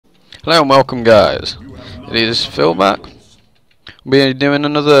Hello and welcome guys, it is Phil back. We're doing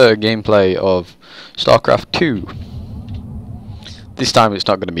another gameplay of StarCraft 2. This time it's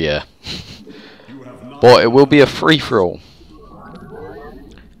not going to be air, but it will be a free-for-all.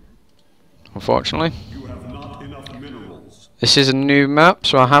 Unfortunately. This is a new map,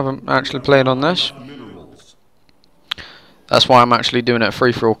 so I haven't actually played on this. That's why I'm actually doing it a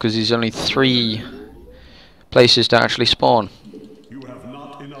free-for-all, because there's only 3 places to actually spawn.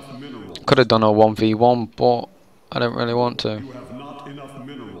 Could have done a 1v1, but I don't really want to.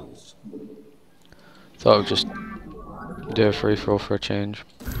 Thought I'd just do a free-for-all for a change.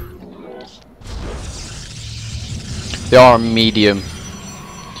 They are a medium,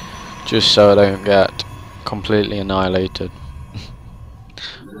 just so I don't get completely annihilated.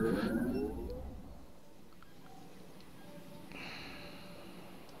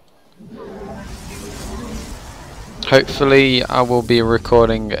 Hopefully I will be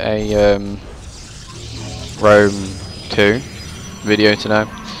recording a Rome 2 video today.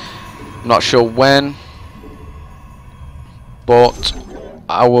 I'm not sure when, but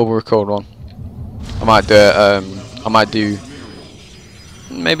I will record one. I might do it, I might do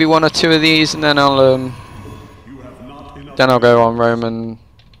maybe 1 or 2 of these, and then I'll go on Rome and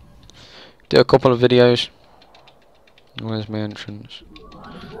do a couple of videos. Where's my entrance?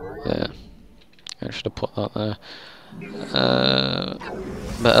 Yeah, I should have put that there.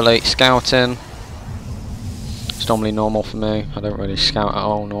 Better late scouting. It's normally normal for me. I don't really scout at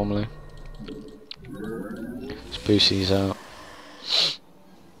all normally. Let's boost these out.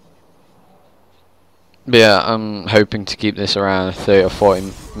 But yeah, I'm hoping to keep this around 30 or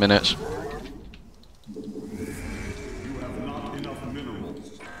 40 minutes.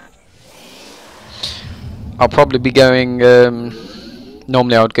 I'll probably be going,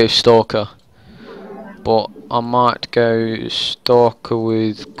 normally I would go Stalker, but I might go Stalker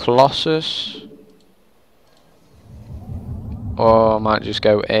with Colossus, or I might just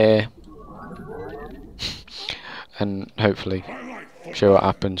go Air, and hopefully show what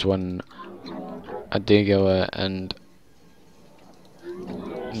happens when I do go Air, and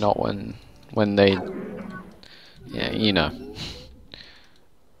not when they, yeah, you know.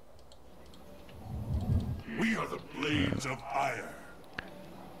 We are the blades of ire.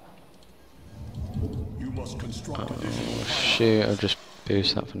 You must construct additional Oh shit, I'll just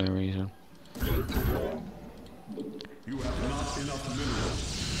boost that for no reason. You have not enough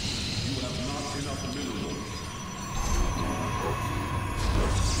minerals. You have not enough minerals.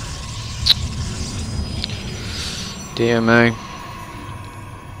 DMA.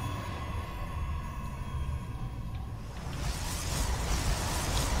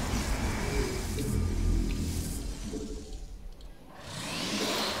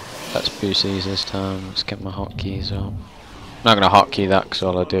 Let's boost these this time. Let's get my hotkeys up. I'm not gonna hotkey that because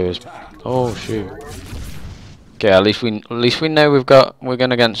all I do is. Oh shoot. Okay, at least we know we're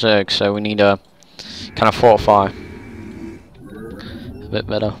going against Zerg, so we need a kind of fortify a bit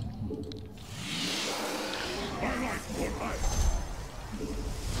better.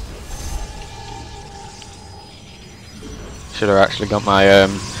 Should have actually got my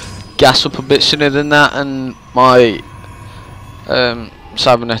gas up a bit sooner than that, and my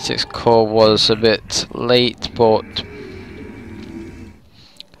cybernetics core was a bit late, but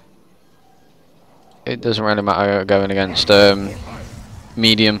it doesn't really matter going against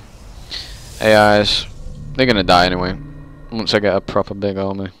medium AIs. They're gonna die anyway. Once I get a proper big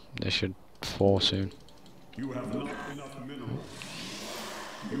army, they should fall soon. You have not enough minerals.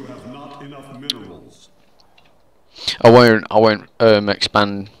 You have not enough minerals. I won't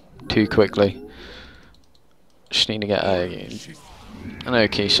expand too quickly. Just need to get an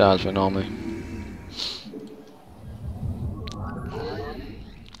okay size of an army.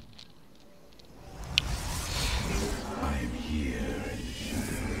 I'm here.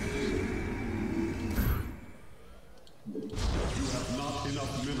 You have not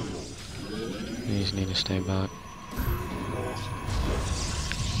enough minerals. These need to stay back.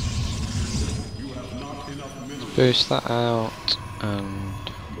 You have not enough minerals. Boost that out and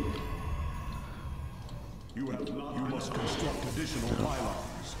You have not. You must construct additional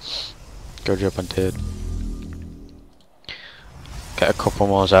pylons. good job I did. Get a couple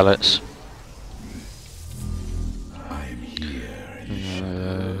more zealots. I'm here.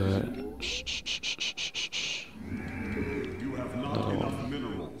 You have not enough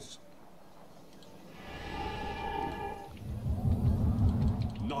minerals.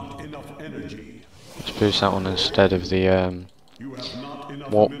 Not enough energy. Let's boost that one instead of the You have not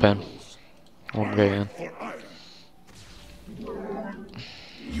enough warp bin. minerals. One going.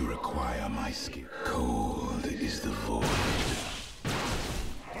 You require my skill. Cold is the void.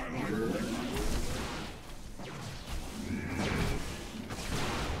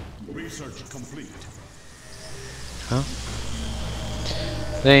 Research complete. Huh?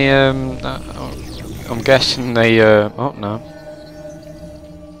 They I'm guessing they oh no.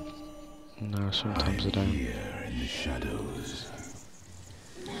 No, sometimes they don't. Here in the shadows.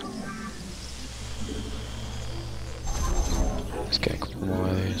 Let's get a couple more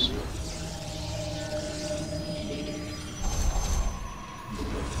of these.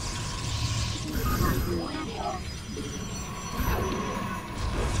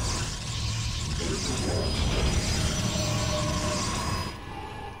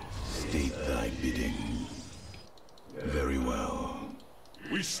 State thy bidding. Very well.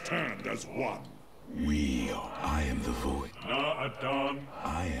 We stand as one. I am the void. Adon.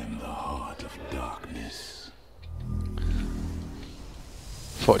 I am the heart of darkness.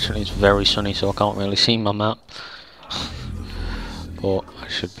 Fortunately, it's very sunny, so I can't really see my map. But I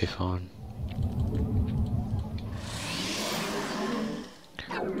should be fine.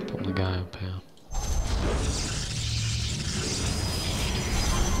 Put my guy up here.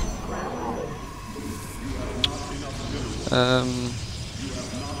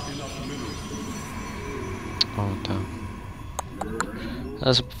 Oh damn.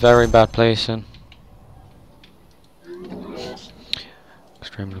 That's a very bad placing.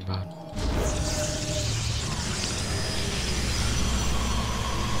 Extremely bad.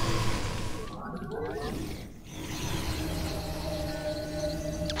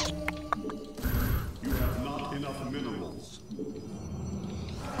 You have not enough minerals.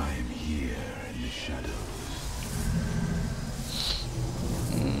 I am here in the shadows.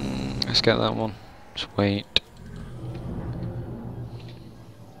 Let's get that one. Just wait.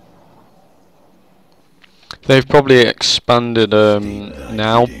 They've probably expanded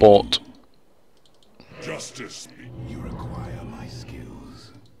now, but Justice. You require my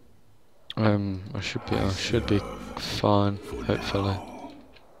skills. I should be fine, hopefully.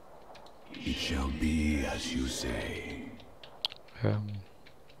 It shall be as you say. For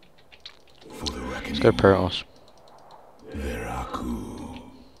the Let's go Protoss. Veraku.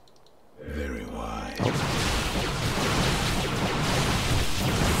 Very wise.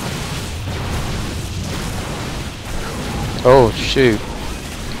 Oh shoot.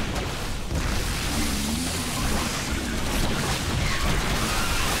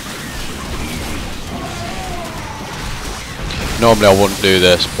 Normally I wouldn't do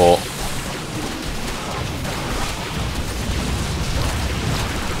this, but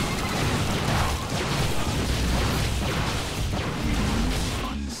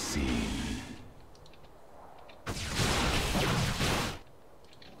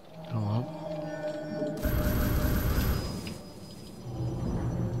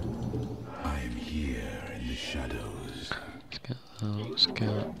let's get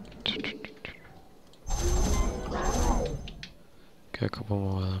a couple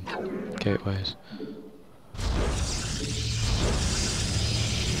more of them gateways.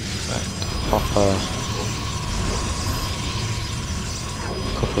 Hopper. A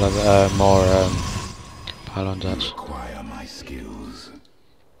couple of more pylons. Acquire my skills.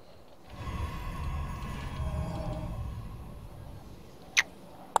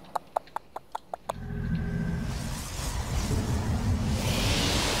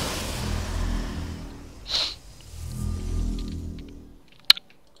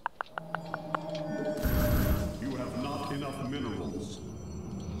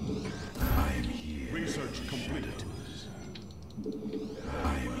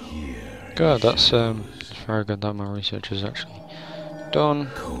 God, that's very good that my research is actually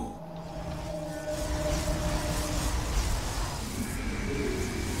done.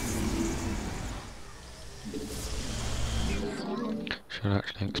 Should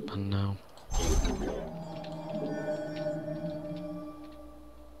actually expand now. You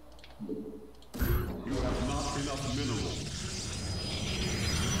have not enough minerals.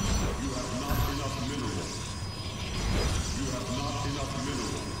 You have not enough minerals. You have not enough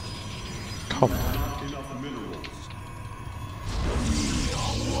minerals. Come on. Not enough minerals. We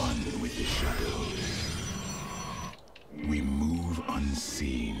are one with the shadows. We move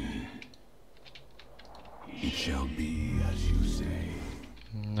unseen. It shall be as you say.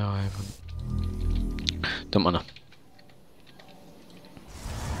 No, I haven't. Don't matter.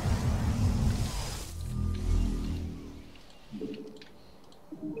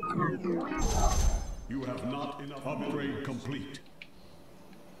 You have not enough upgrade complete.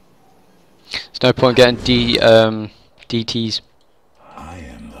 There's no point getting DTs. I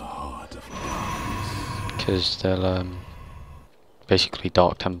am the heart of darkness. Because they'll basically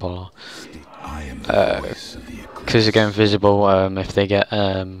Dark Temple. I am the voice of the Because they get invisible. If they get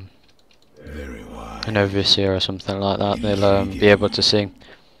very wise. an overseer or something like that, they'll be able to see.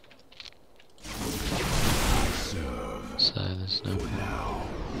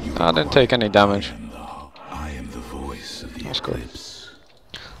 I didn't take any damage. I am the voice of the That's good. eclipse.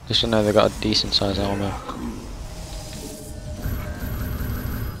 Just to know they got a decent size armor.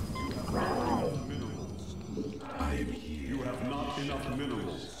 I am here. You have not enough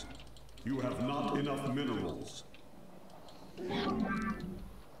minerals. You have not enough minerals. You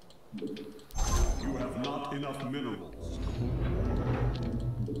have not enough minerals.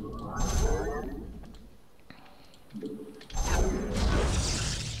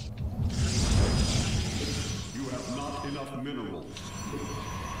 You have not enough minerals.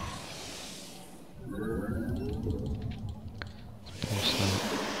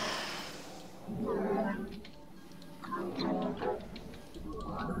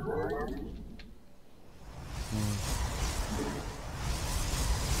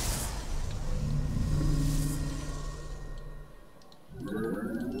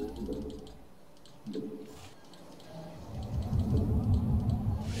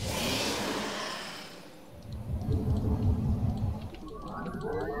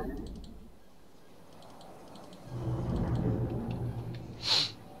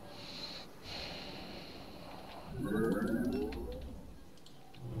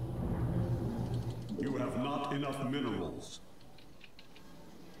 You have not enough minerals.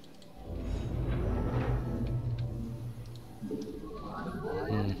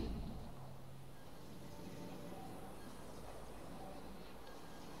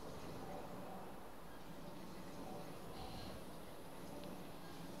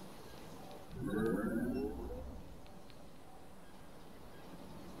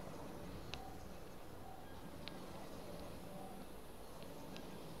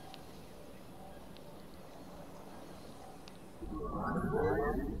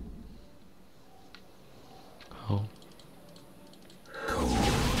 Oh.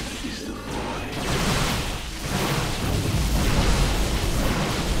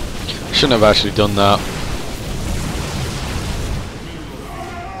 Shouldn't have actually done that.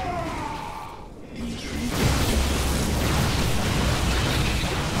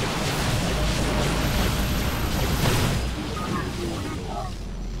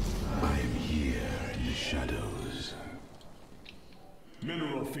 I am here in the shadows.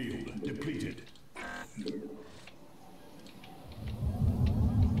 Mineral field depleted.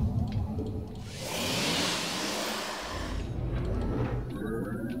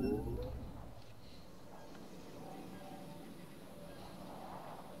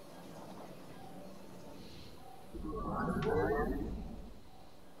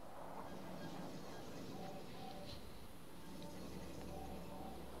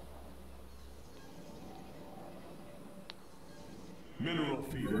 Mineral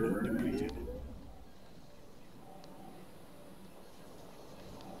field depleted.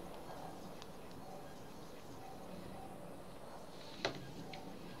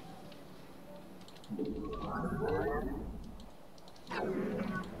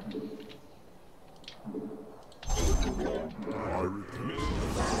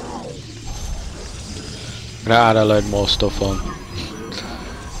 I'm gonna add a load more stuff on.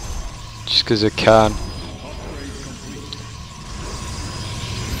 Just because I can.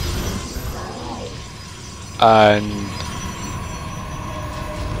 And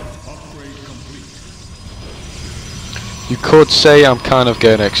you could say I'm kind of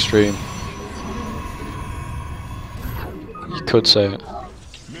going extreme. You could say it.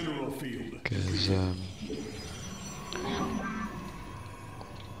 Mineral field. Because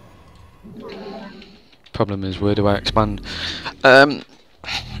problem is, where do I expand? The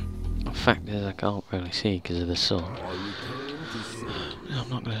fact is, I can't really see because of the sun. No, I'm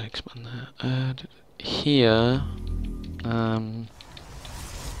not going to expand that. Here,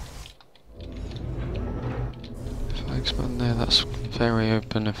 if I expand there, that's very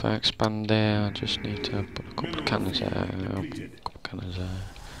open. If I expand there, I just need to put a couple of cannons there. A couple of cannons there.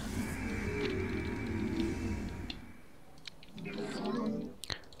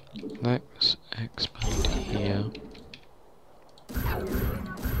 Let's expand here.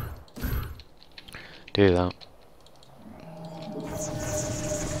 Do that.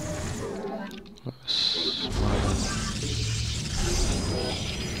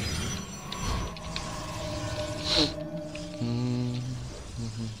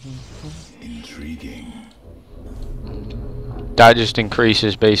 Intriguing. That just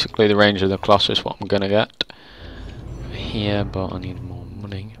increases basically the range of the Colossus, what I'm gonna get here, but I need more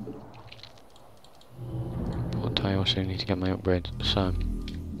money. But I also need to get my upgrade, so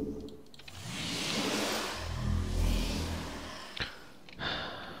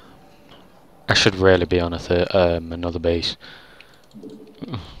I should really be on another base.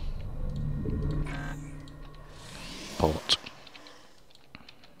 Port.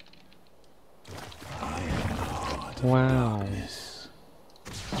 Wow.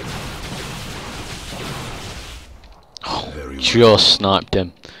 Oh, just sniped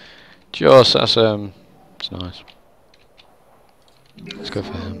him. Just, that's it's nice. Let's go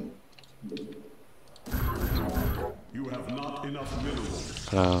for him. You have not enough minerals.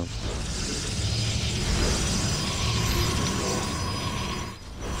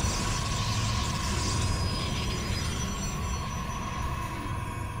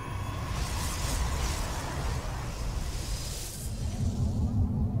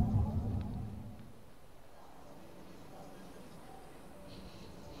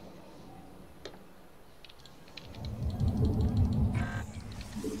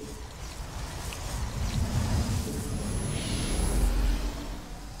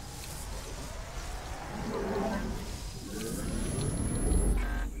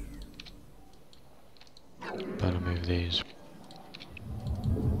 Better move these.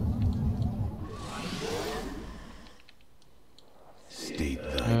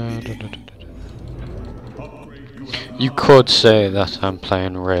 You could say that I'm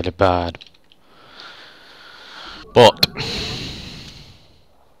playing really bad, but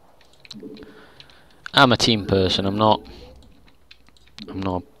I'm a team person. I'm not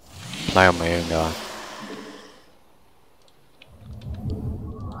playing on my own guy.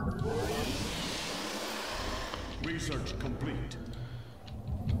 Research complete.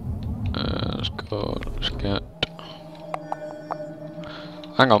 Let's go. Let's get.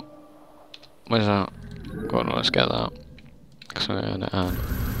 Hang on. Where's that? Go on. Let's get that.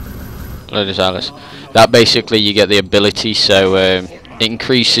 Ladies Alice. That basically you get the ability, so it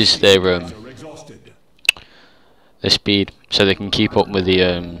increases their speed, so they can keep up with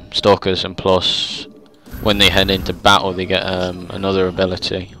the stalkers, and plus when they head into battle they get another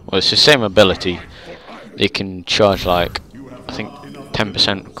ability. Well, it's the same ability. They can charge like I think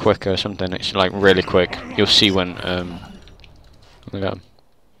 10% quicker or something. It's like really quick. You'll see when look at 'em.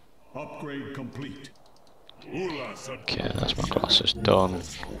 Upgrade complete. Okay, that's my classes done.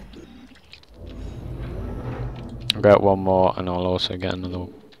 I'll get one more, and I'll also get another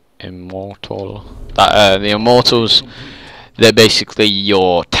immortal. That the immortals, they're basically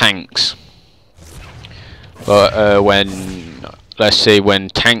your tanks. But when, let's say, when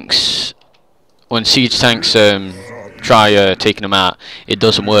siege tanks try taking them out, it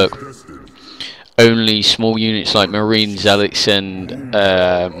doesn't work. Only small units like marine zealots and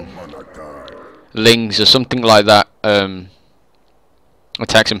lings or something like that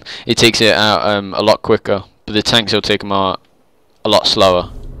attacks them. It takes it out a lot quicker, but the tanks will take them out a lot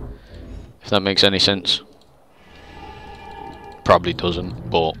slower. If that makes any sense. Probably doesn't,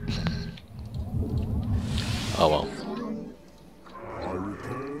 but oh well.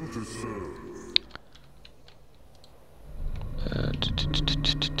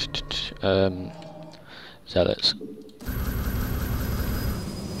 Zealots.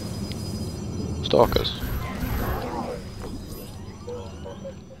 Stalkers.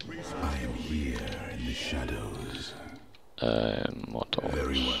 I am here in the shadows. Mortals.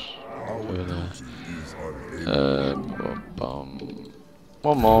 Over there.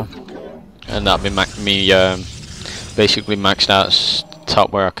 One more. And that'll be me basically maxed out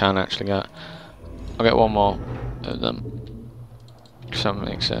top where I can actually get. I'll get one more of them. Something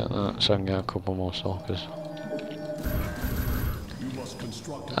makes it that, so I can get a couple more stalkers.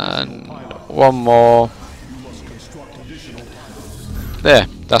 And one more. There,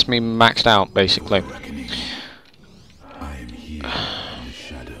 that's me maxed out basically. I am here in the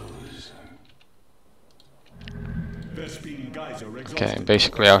shadows. Okay,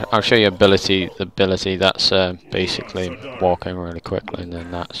 basically I'll show you the ability that's basically walking really quickly, and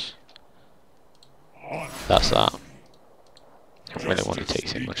then that's that. I don't really want to take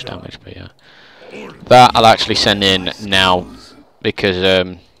too much damage, but yeah. That I'll actually send in now, because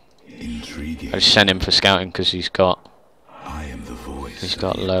I just sent him for scouting because he's got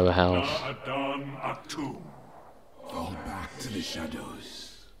lower health.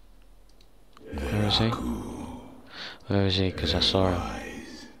 Where is he? Where is he? Because I saw him.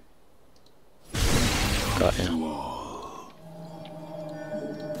 Got you.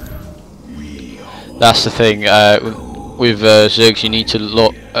 That's the thing. With Zergs, you need to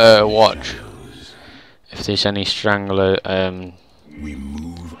look, watch if there's any strangler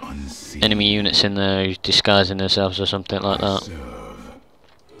enemy units in there disguising themselves or something like that.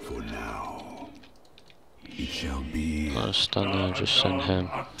 I'll stand there and just send him.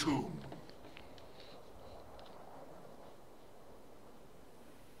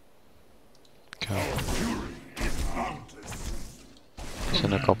 Okay.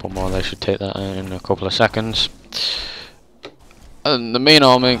 Send a couple more, they should take that out in a couple of seconds. And the main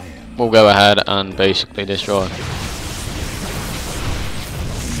army will go ahead and basically destroy.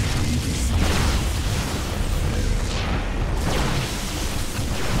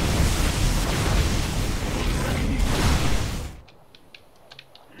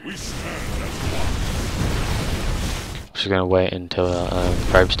 Just gonna wait until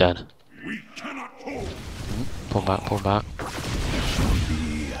probe's dead. We cannot hold. Pull back, pull back.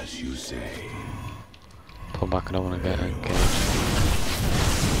 Be as you say. Pull back, I don't want to get engaged.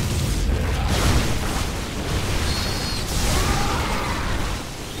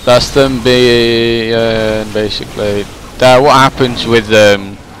 That's them being basically. What happens with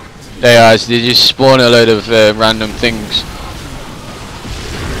AIs, they just spawn a load of random things.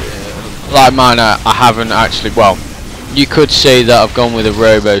 Like mine, I haven't actually, well, you could say that I've gone with a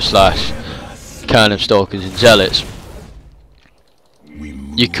robo slash kind of stalkers and zealots.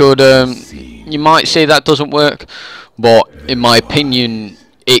 You could, you might say that doesn't work, but in my opinion,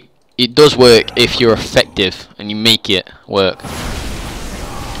 it does work if you're effective and you make it work.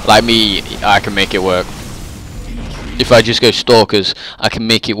 Like me, I can make it work. If I just go stalkers, I can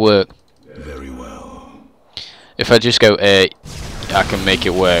make it work. Very well. If I just go A, I can make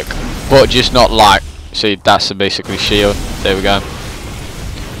it work. But just not like, see, that's the basically shield. There we go.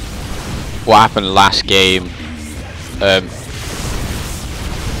 What happened last game,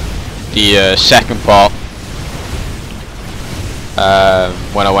 the second part,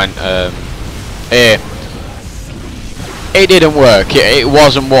 when I went A, it didn't work. It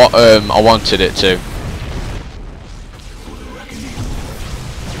wasn't what I wanted it to.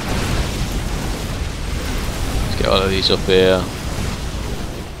 Let's get all of these up here.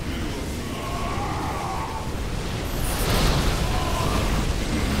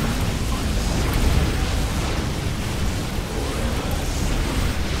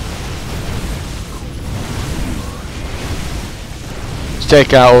 Let's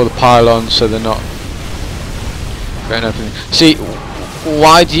take out all the pylons so they're not. See,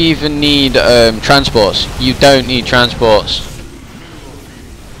 why do you even need transports? You don't need transports.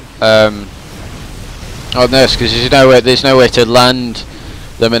 On this, because there's no way to land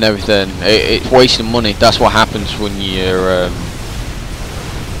them and everything. It's wasting money. That's what happens when you're.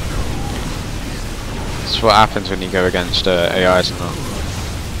 That's what happens when you go against AIs and that.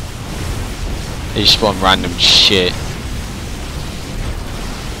 They just spawn random shit.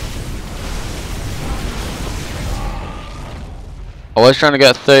 I was trying to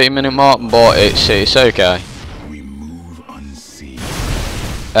get a 30-minute mark, but it's okay. We move unseen.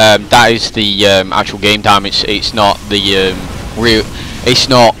 That is the actual game time. It's not the real. It's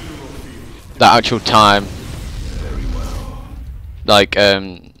not the actual time. Like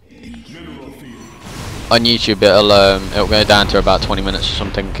on YouTube, it'll go down to about 20 minutes or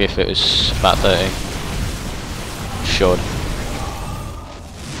something. If it was about 30, should.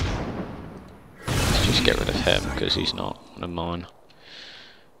 Let's just get rid of him because he's not one of mine.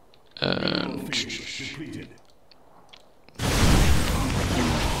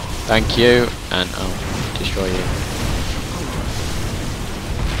 Thank you, and I'll destroy you.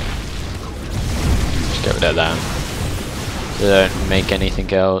 Just get rid of that. They don't make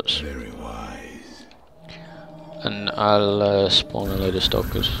anything else. Very wise. And I'll spawn a load of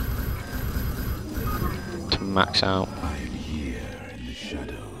stalkers to max out. I am here in the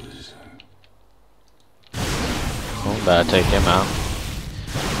shadows. Oh, better take him out.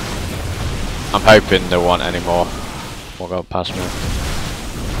 I'm hoping there won't any more. Will go past me.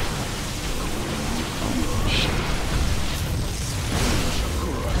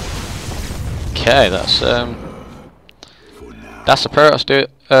 Okay, that's the Protoss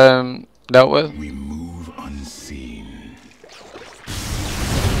dealt with. We move unseen.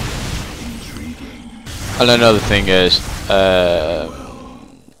 Intriguing. And another thing is,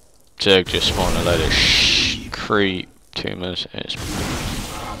 Zerg just spawned a load of creep tumors. It's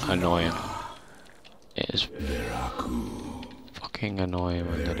annoying. It is fucking annoying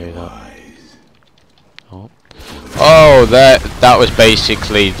when they do that. Oh, that was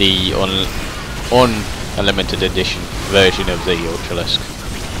basically the unlimited edition version of the Ultralisk.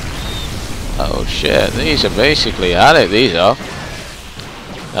 Oh shit, these are basically at it, these are.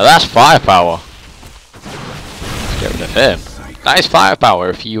 Now that's firepower. Let's get rid of him. That is firepower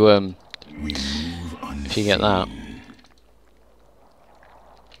if you get that.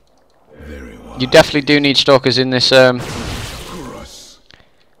 You definitely do need stalkers in this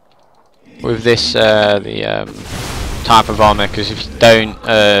with this the type of armor, because if you don't,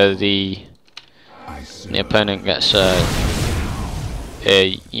 the opponent gets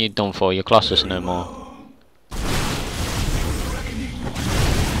you're done for. Your Colossus no more.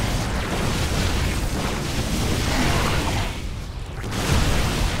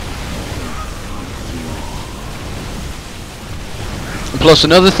 Plus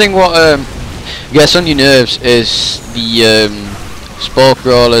another thing what gets on your nerves is the spore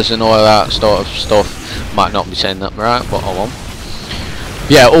crawlers and all that sort of stuff. Might not be saying that right, but I won't.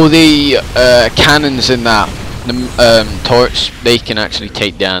 Yeah, all the cannons in that. The turrets, they can actually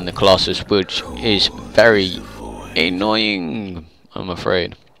take down the Colossus, which is very annoying, I'm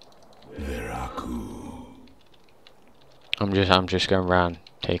afraid. I'm just going around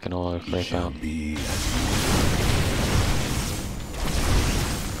taking all the crap out.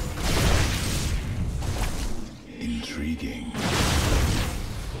 Intriguing.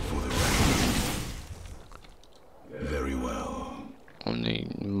 Very well. And they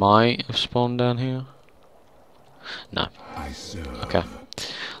might have spawned down here. No. I serve. Okay.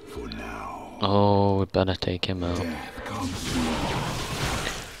 For now. Oh, we better take him out. Death comes to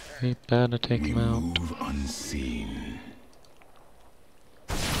We better take him out. move unseen.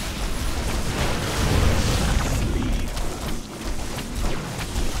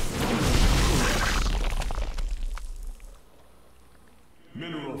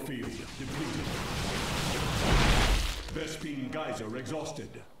 Mineral field depleted. Vespine geyser exhausted.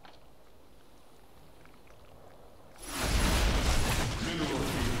 Mineral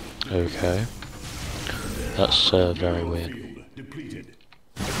field Okay. That's very weird. field depleted.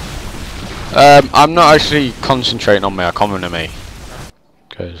 I'm not actually concentrating on my economy.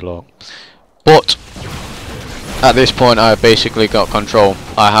 Goes low. But at this point I've basically got control.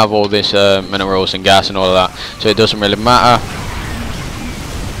 I have all this minerals and gas and all of that, so it doesn't really matter.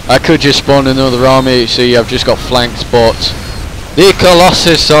 I could just spawn another army, see I've just got flanked, but the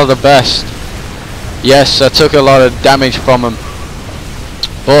Colossus are the best. Yes, I took a lot of damage from them,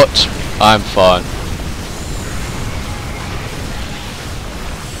 but I'm fine.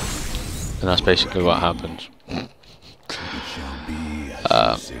 And that's basically what happens.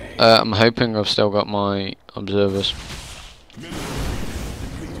 I'm hoping I've still got my observers.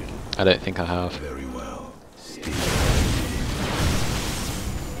 I don't think I have. Very well.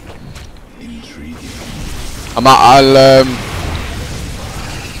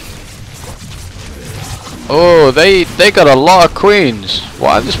 Oh, they got a lot of queens.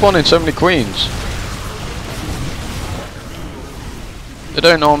 Why are they spawning so many queens? They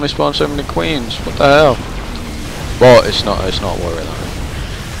don't normally spawn so many queens. What the hell? Well, it's not worth it.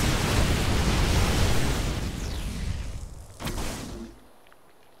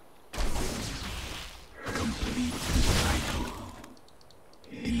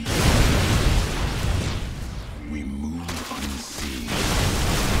 We move unseen.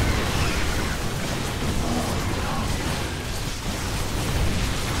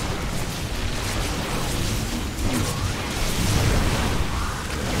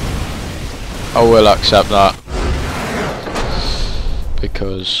 I will accept that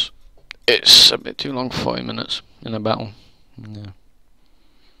because it's a bit too long for 40 minutes in a battle. Yeah.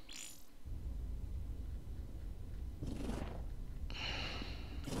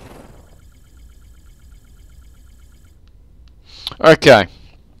 Okay.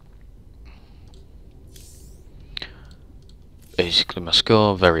 Basically my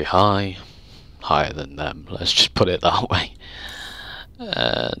score very high. Higher than them, let's just put it that way.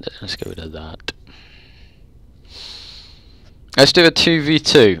 And let's get rid of that. Let's do a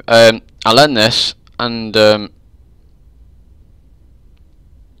 2v2. I'll end this and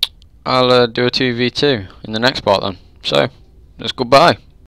I'll do a 2v2 in the next part then. So, let's goodbye.